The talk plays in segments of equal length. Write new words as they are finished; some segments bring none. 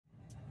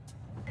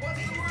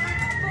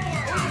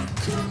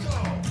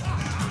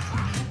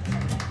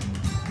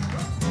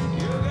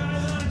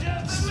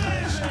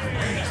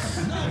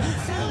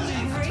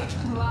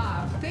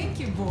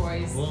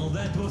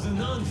That was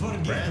an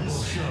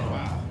unforgettable show.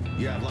 Wow.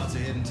 You have lots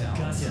of hidden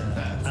talents.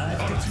 Katya, I've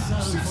kept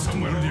silent sit for too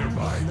somewhere long,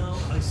 nearby. but now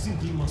I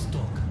simply must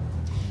talk.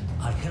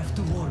 I have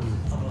to warn you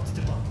about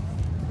Stepan.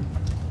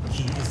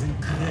 He is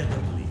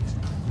incredibly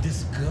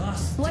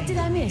disgusting. What did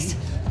I miss?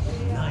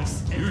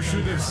 Nice. You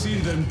should have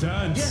seen them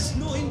dance. Yes,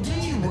 no,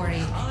 indeed. Don't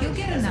worry, you'll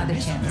get another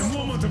chance. A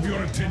moment of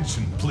your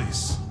attention,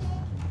 please.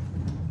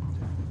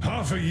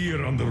 Half a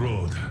year on the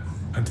road,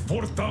 and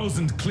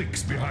 4,000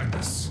 clicks behind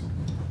us.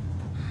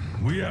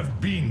 We have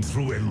been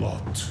through a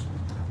lot.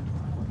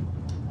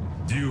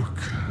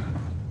 Duke,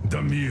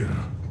 Damir.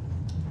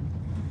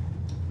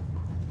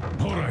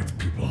 All right,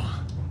 people.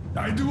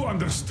 I do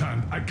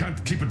understand I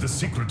can't keep it a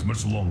secret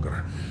much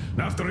longer.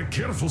 After a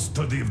careful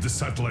study of the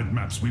satellite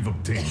maps we've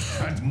obtained,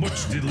 and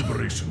much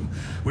deliberation,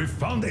 we've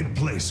found a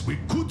place we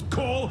could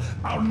call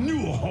our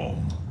new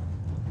home.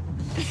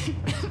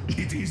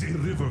 It is a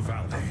river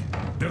valley.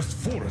 There's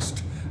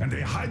forest and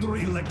a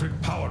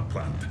hydroelectric power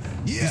plant.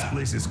 This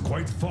place is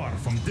quite far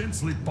from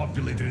densely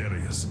populated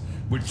areas,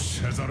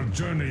 which, as our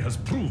journey has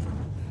proven,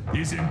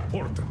 is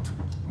important.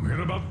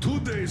 We're about 2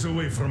 days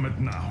away from it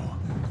now.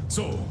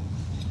 So,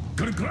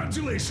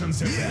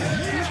 congratulations, everyone.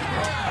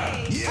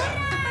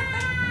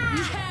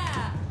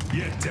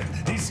 Yet,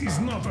 this is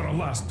not our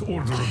last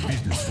order of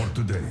business for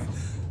today.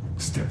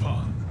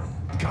 Stepan,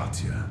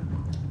 Katya.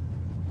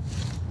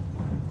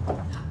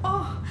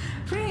 Oh,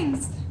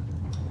 rings!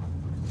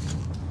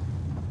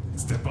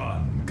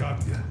 Stepan,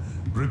 Katya,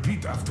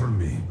 repeat after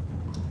me.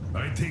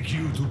 I take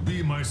you to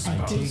be my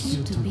spouse. I take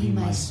you to be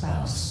my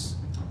spouse.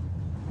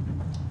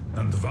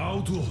 And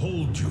vow to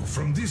hold you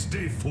from this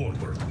day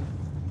forward.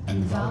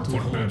 And vow to For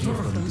hold better, you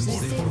from this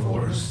or day for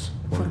forward. worse.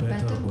 For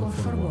better or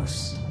for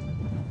worse.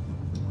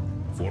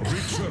 For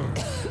richer,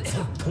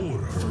 for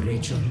poorer. For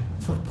richer,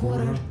 for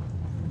poorer.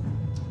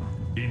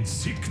 In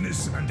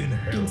sickness and in In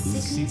health.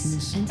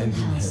 sickness and in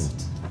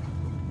health.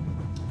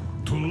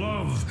 To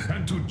love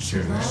and to To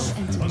cherish. love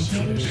and to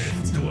Until cherish death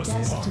until do us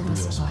death part. do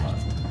us part.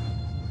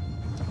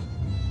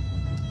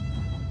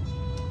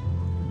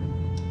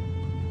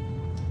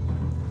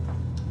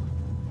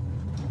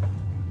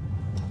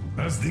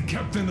 As the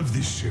captain of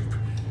this ship,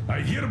 I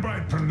hereby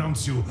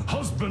pronounce you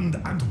husband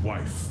and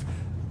wife.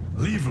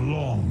 Live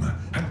long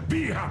and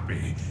be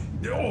happy.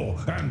 Oh,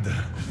 and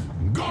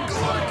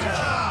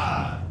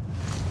Gorka!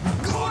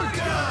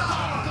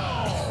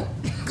 Gorka!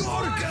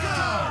 Gorka!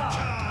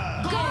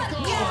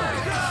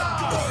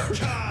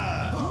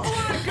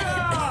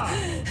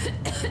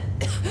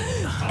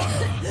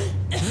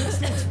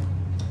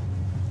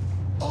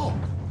 Oh!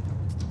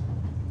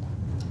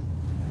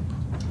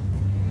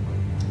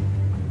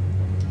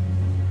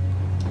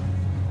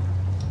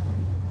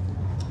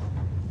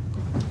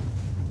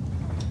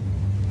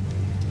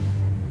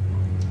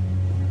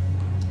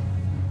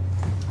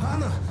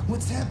 Anna,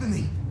 what's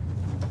happening?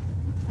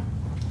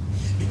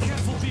 Be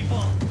careful,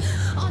 people.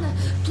 Anna,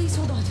 please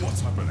hold on.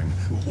 What's happening?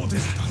 What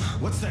is it, Anna?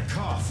 What's that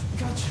cough?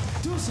 Katya,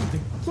 do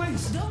something,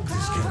 please. Don't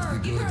crowd her,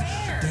 give her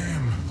air!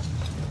 Damn.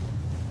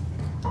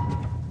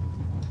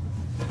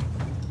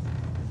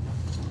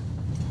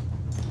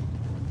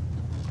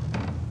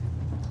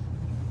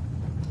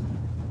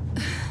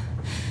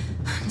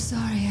 I'm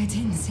sorry I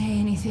didn't say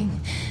anything.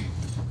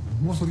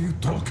 What are you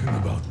talking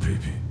about,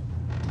 baby?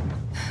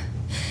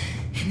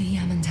 In the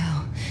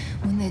Yamantau,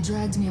 when they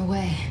dragged me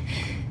away,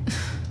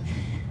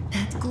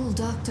 that ghoul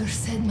doctor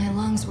said my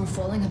lungs were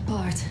falling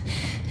apart.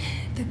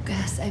 The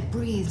gas I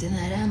breathed in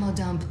that ammo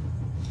dump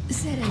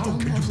said I How don't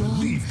can have you long.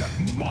 believe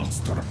that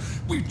monster?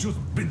 We've just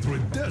been through a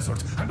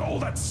desert and all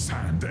that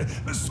sand,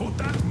 so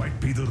that might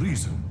be the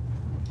reason.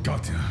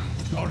 Katya,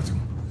 Artyom,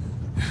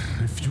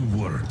 a few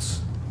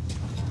words.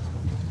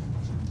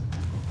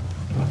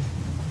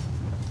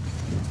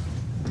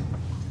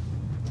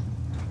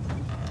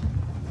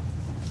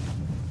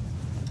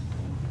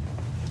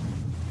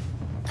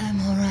 I'm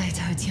all right,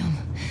 Artyom.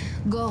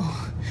 Go.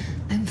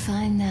 I'm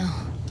fine now.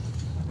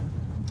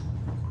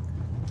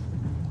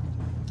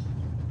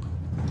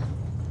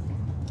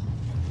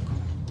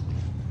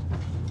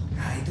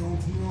 I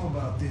don't know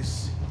about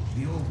this.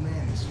 The old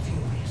man is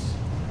furious.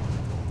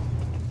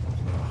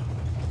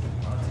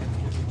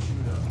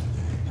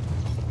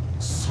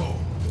 So,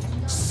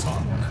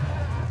 son,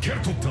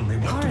 care to tell me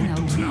what Colonel,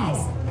 do we do now?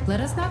 please,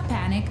 let us not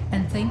panic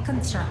and think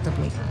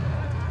constructively.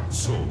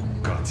 So,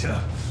 Katya,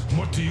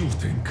 what do you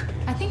think?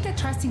 I think that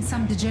trusting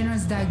some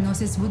degenerate's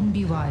diagnosis wouldn't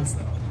be wise.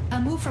 A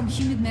move from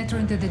humid metro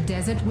into the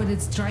desert with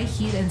its dry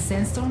heat and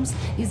sandstorms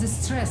is a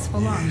stress for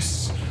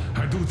lungs. Yes,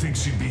 I do think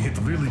she'd be hit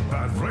really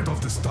bad right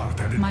off the start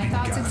had it My been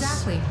thoughts gas.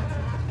 exactly.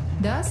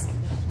 Thus,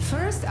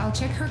 first I'll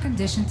check her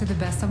condition to the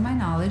best of my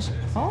knowledge.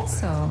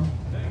 Also,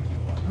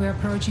 we're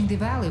approaching the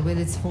valley with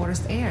its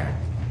forest air.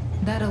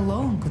 That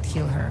alone could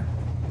heal her.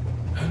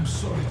 I'm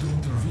sorry to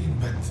intervene,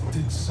 but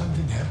did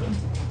something happen?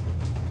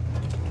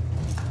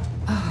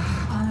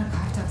 Anna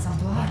coughed up some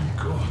blood.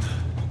 God.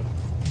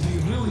 Do you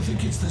really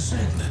think it's the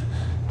sand?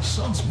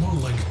 Sounds more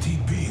like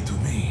TB to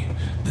me.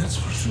 That's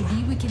for sure.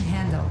 TB we can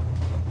handle.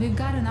 We've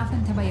got enough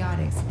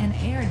antibiotics, and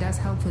air does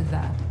help with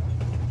that.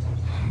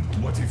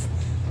 What if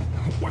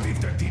What if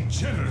that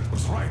degenerate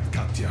was right,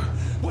 Katya?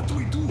 What do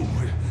we do?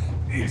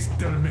 Is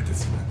there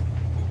medicine?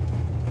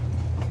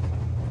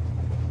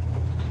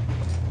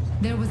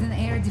 There was an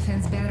air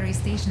defense battery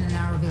station in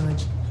our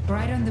village.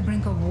 Right on the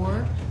brink of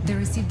war, they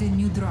received a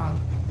new drug.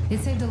 It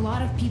saved a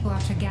lot of people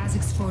after gas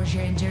exposure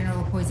and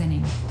general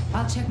poisoning.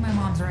 I'll check my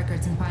mom's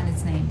records and find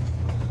its name.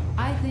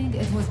 I think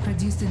it was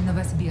produced in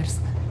Novosibirsk.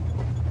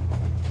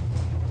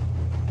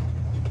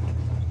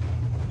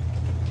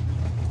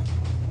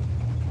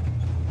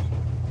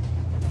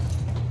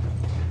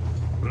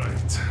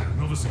 Right,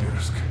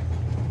 Novosibirsk.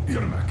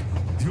 Yermak,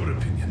 your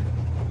opinion?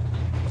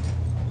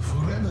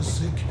 For Anna's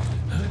sake,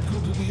 I'd go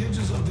to the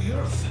edges of the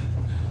earth.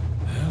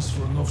 As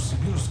for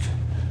Novosibirsk,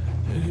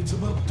 it's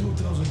about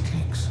 2,000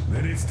 clicks.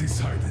 Then it's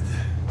decided.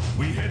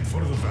 We head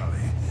for the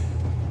valley.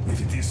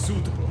 If it is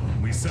suitable,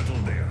 we settle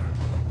there.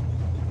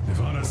 If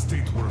Anna's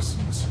state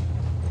worsens,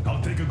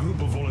 I'll take a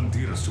group of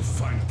volunteers to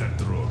find that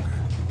drug.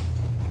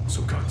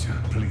 So Katya,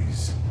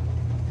 please,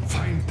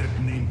 find that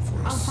name for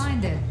us. I'll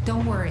find it,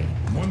 don't worry.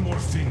 One more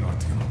thing,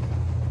 Artyom.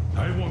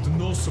 I want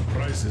no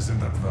surprises in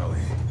that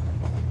valley.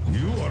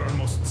 You are our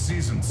most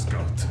seasoned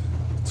scout.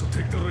 So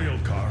take the rail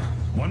car,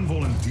 one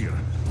volunteer,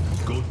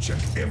 and go check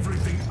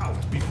everything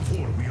out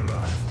before we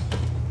arrive.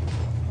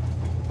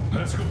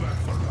 Let's go back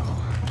for now.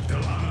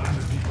 Tell Anna and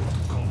the people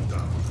to calm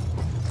down.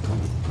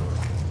 Good girl.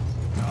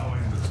 Now I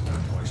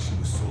understand why she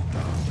was so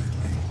down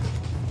lately.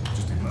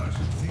 Just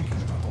imagine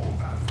thinking about all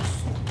that for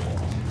so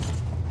long.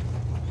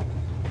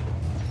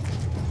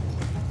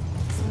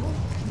 So,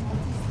 what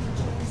is the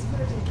jury's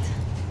verdict?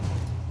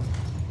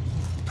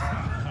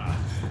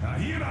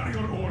 Here are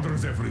your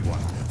orders, everyone.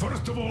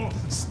 First of all,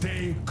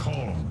 stay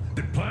calm.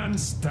 The plan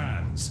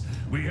stands.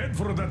 We head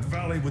for that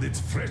valley with its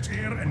fresh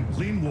air and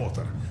clean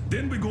water.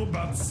 Then we go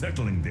about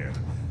settling there.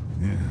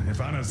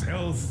 If Anna's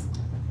health...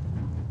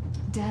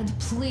 Dad,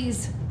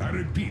 please. I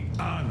repeat,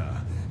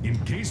 Anna, in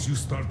case you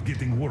start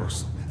getting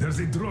worse, there's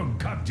a drug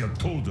Katya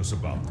told us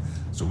about,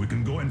 so we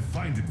can go and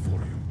find it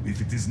for you, if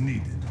it is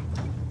needed.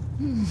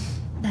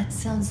 That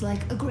sounds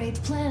like a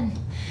great plan.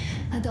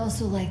 I'd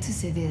also like to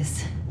say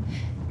this.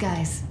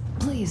 Guys,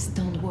 please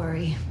don't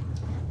worry.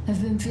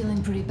 I've been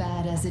feeling pretty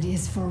bad as it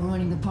is for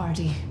ruining the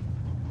party.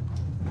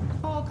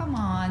 Oh, come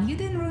on, you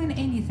didn't ruin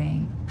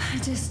anything. I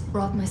just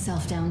brought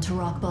myself down to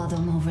rock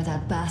bottom over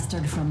that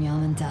bastard from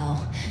Yamantau.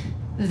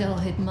 Though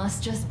it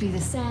must just be the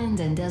sand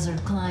and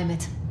desert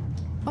climate.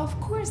 Of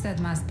course that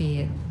must be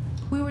it.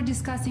 We were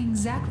discussing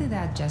exactly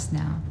that just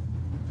now.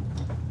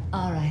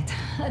 All right,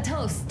 a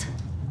toast.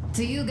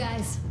 To you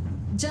guys.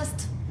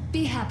 Just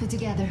be happy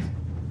together.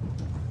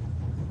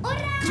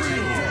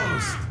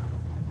 Toast!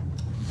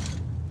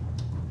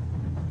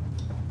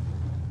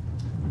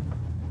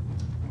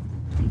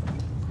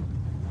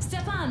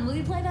 Stepan, will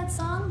you play that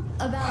song?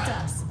 About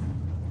us.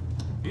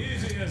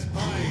 Easy as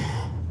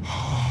pie.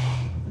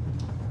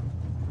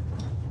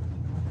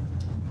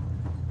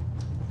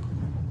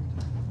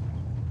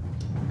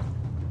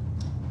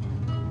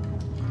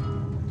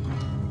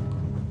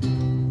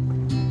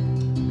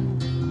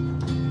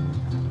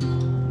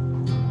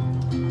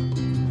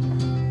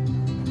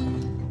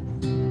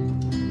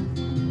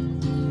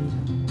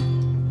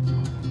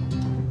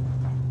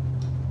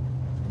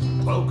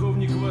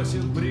 Полковник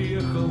Васин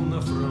приехал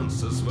на фронт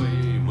со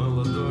своей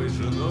молодой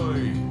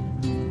женой.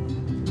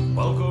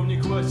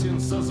 Полковник Васин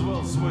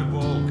созвал свой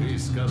полк и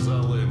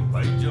сказал им: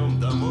 пойдем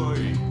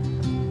домой.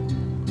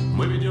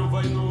 Мы ведем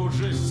войну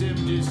уже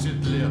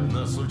 70 лет,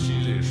 нас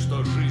учили,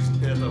 что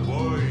жизнь это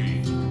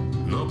бой.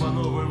 Но по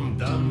новым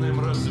данным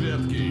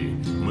разведки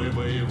мы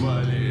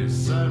воевали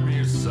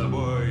сами с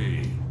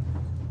собой.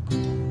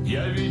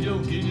 Я видел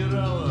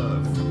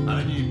генералов,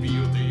 они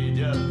пьют и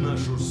едят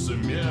нашу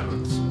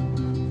смерть.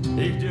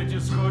 Их дети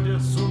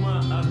сходят с ума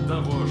от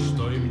того,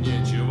 что им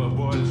нечего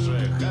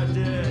больше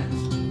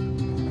хотеть.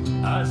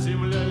 А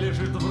земля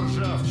лежит в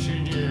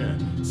ржавчине,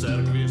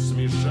 церкви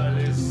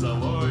смешались с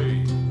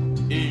золой.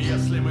 И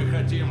если мы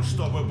хотим,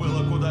 чтобы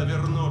было куда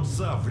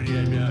вернуться,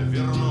 время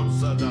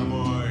вернуться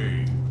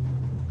домой.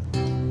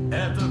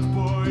 Этот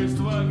поезд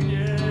в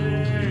огне,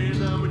 и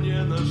нам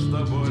не на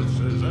что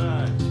больше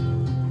жать.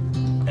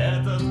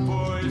 Этот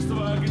поезд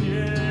в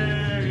огне,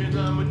 и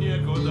нам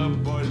некуда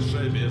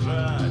больше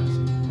бежать.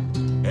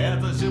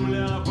 Эта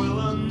земля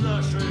была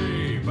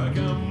нашей,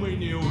 пока мы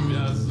не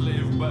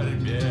увязли в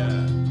борьбе.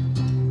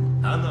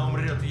 Она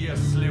умрет,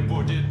 если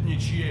будет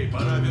ничьей,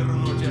 пора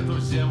вернуть эту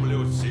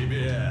землю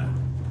себе.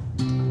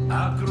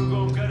 А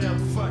кругом горят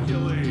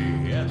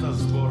факелы, это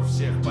сбор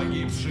всех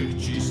погибших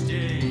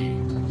частей.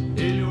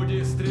 И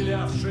люди,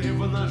 стрелявшие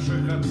в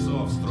наших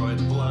отцов, строят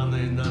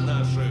планы на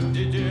наших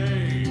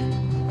детей.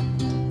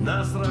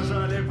 Нас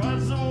сражали под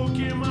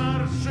звуки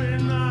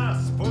маршей,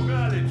 нас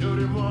пугали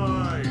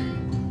тюрьмой.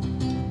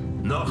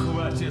 Но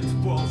хватит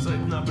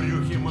ползать на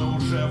брюхе, мы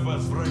уже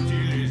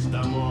возвратились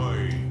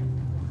домой.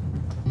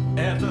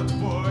 Этот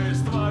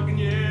поезд в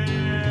огне,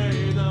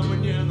 и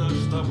нам не на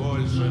что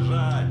больше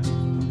жать.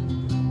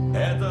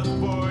 Этот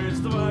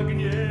поезд в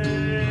огне,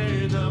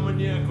 и нам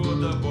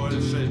некуда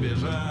больше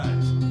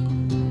бежать.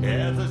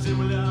 Эта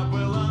земля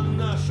была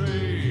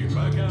нашей,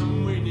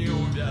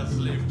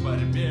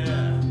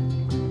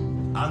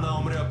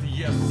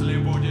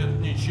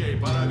 ничей,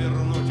 пора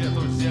вернуть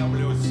эту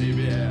землю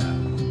себе.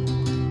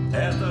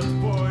 Этот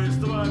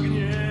поезд в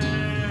огне,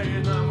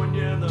 и нам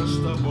не на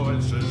что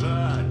больше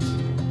жать.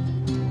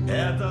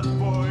 Этот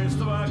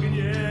поезд в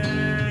огне,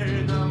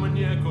 и нам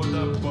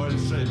некуда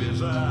больше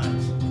бежать.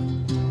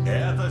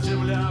 Эта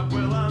земля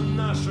была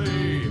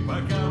нашей,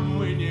 пока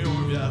мы не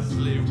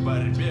увязли в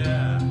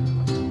борьбе.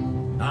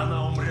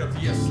 Она умрет,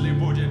 если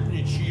будет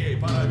ничьей,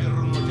 пора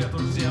вернуть эту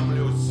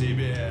землю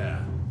себе.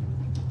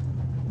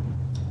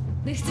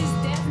 This is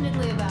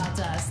definitely about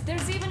us.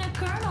 There's even a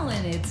colonel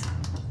in it.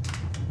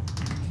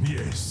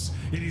 Yes,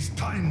 it is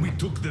time we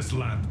took this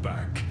land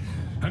back.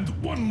 And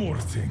one more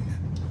thing.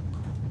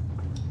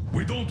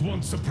 We don't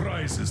want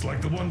surprises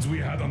like the ones we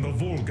had on the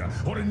Volga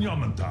or in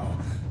Yamantau.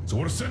 So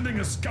we're sending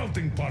a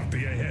scouting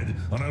party ahead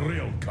on a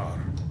rail car.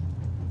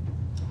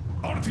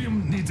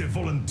 Artyom needs a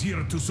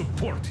volunteer to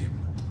support him.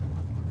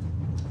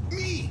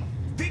 Me!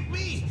 Pick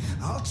me!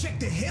 I'll check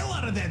the hell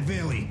out of that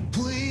valley,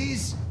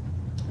 please!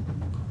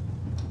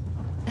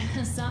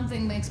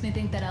 Something makes me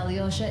think that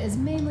Alyosha is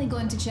mainly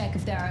going to check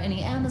if there are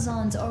any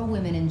Amazons or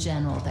women in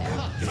general there.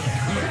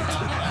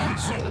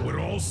 So we're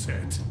all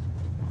set.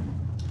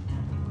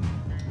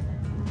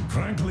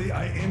 Frankly,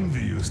 I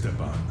envy you,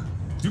 Stepan.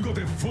 You got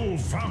a full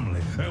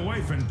family, a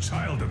wife and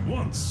child at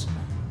once.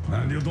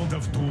 And you don't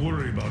have to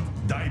worry about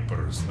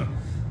diapers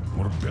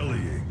or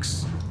belly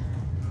aches.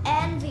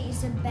 Envy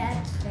is a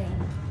bad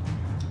thing.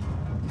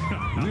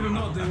 We're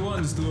not the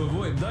ones to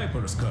avoid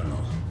diapers,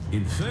 Colonel.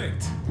 In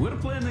fact, we're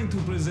planning to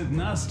present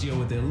Nastya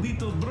with a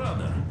little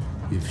brother,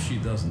 if she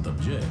doesn't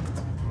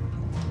object.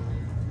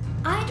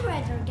 I'd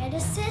rather get a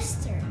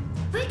sister.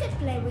 We could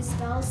play with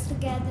dolls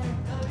together.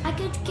 I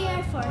could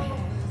care for her.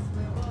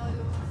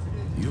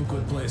 You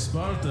could play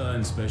Sparta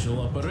in special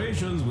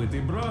operations with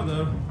your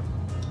brother.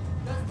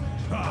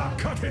 Ah,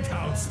 cut it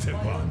out,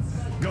 Stepan.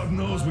 God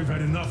knows we've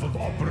had enough of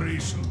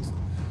operations.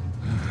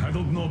 I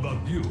don't know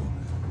about you,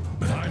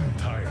 but I'm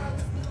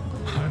tired.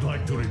 I'd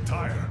like to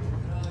retire.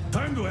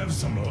 Time to have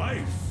some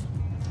life.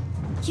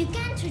 You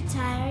can't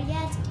retire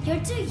yet. You're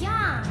too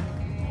young.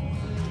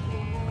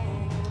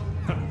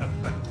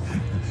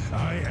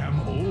 I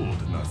am old,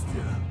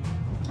 Nastya.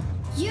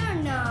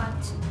 You're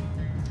not.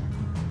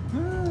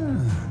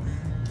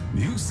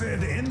 You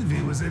said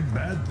envy was a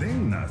bad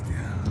thing,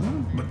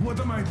 Nastya. But what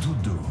am I to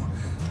do?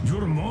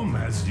 Your mom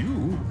has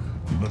you,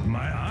 but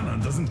my Anna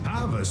doesn't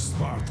have a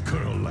smart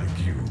girl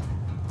like you.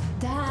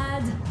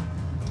 Dad!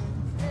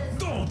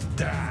 Don't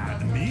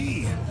dad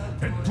me!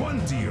 A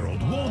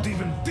 20-year-old won't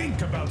even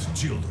think about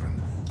children.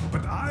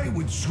 But I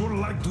would sure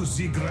like to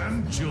see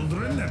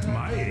grandchildren at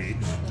my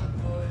age.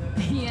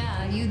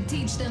 Yeah, you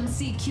teach them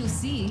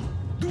CQC.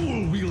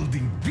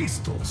 Dual-wielding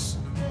pistols.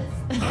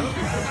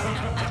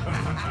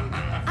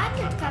 I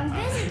could come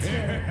visit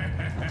you.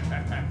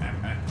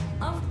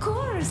 Of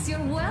course,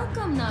 you're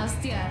welcome,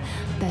 Nastya.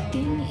 The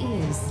thing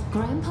is,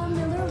 Grandpa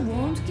Miller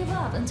won't give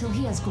up until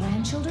he has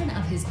grandchildren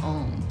of his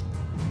own.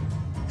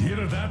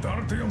 Hear that,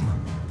 Artyom?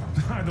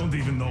 I don't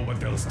even know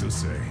what else to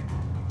say.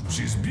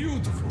 She's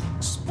beautiful,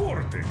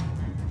 sporting.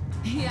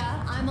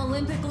 Yeah, I'm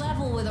Olympic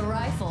level with a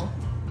rifle.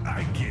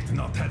 I get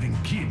not having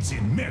kids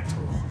in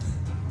Metro.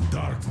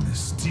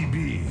 Darkness,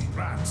 TB,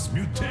 rats,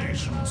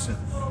 mutations.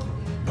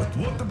 But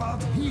what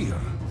about here?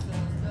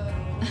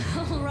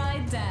 All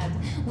right, Dad.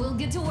 We'll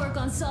get to work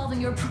on solving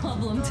your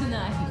problem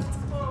tonight.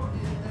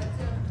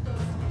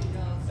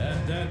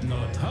 At that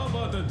note, how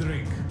about a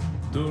drink?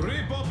 To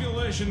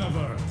repopulation of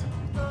Earth.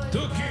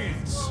 To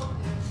kids.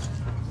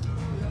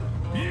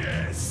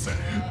 Yes,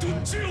 to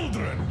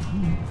children.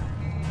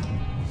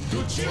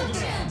 To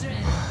children.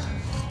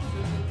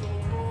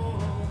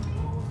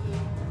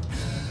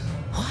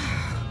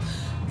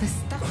 The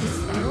stuff is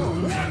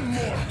strong. One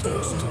more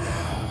toast.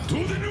 To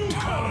the new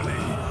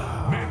colony.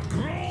 May it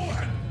grow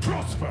and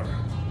prosper.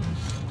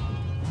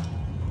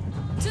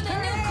 To the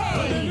new The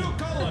colony! new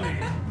colony!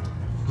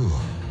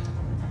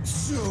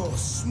 So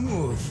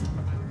smooth.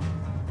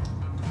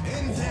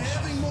 And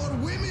having more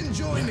women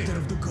joining. Nectar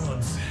of the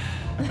gods.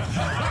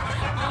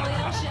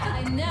 Alyosha,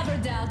 I never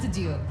doubted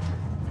you.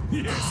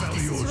 Yes,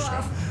 This is Alyosha.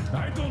 rough.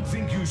 I don't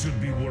think you should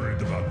be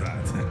worried about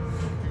that.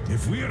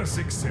 If we are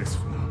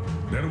successful,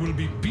 there will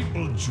be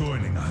people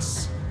joining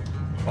us.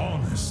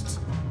 Honest,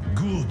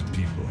 good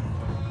people.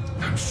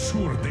 I'm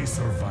sure they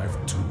survive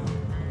too.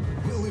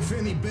 Well, if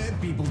any bad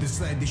people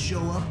decide to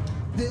show up,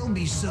 they'll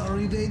be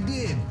sorry they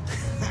did.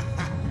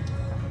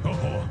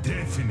 Oh,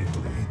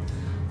 definitely.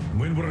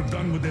 When we're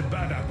done with the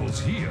bad apples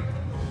here,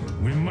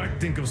 we might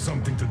think of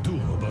something to do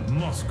about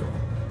Moscow.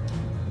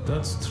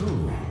 That's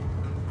true.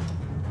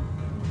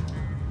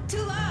 To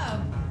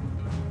love!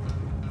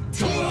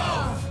 To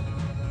love!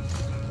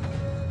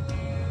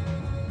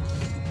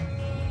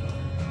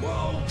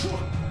 Whoa!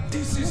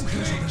 This is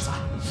great!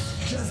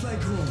 Just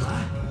like home,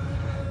 huh?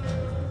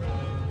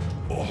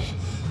 Oh,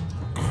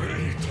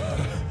 great!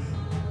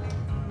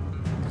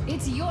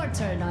 It's your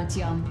turn,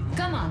 Artyom.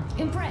 Come on,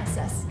 impress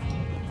us.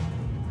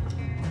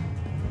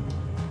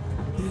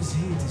 This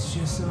heat is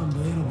just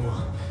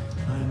unbearable,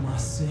 I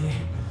must say.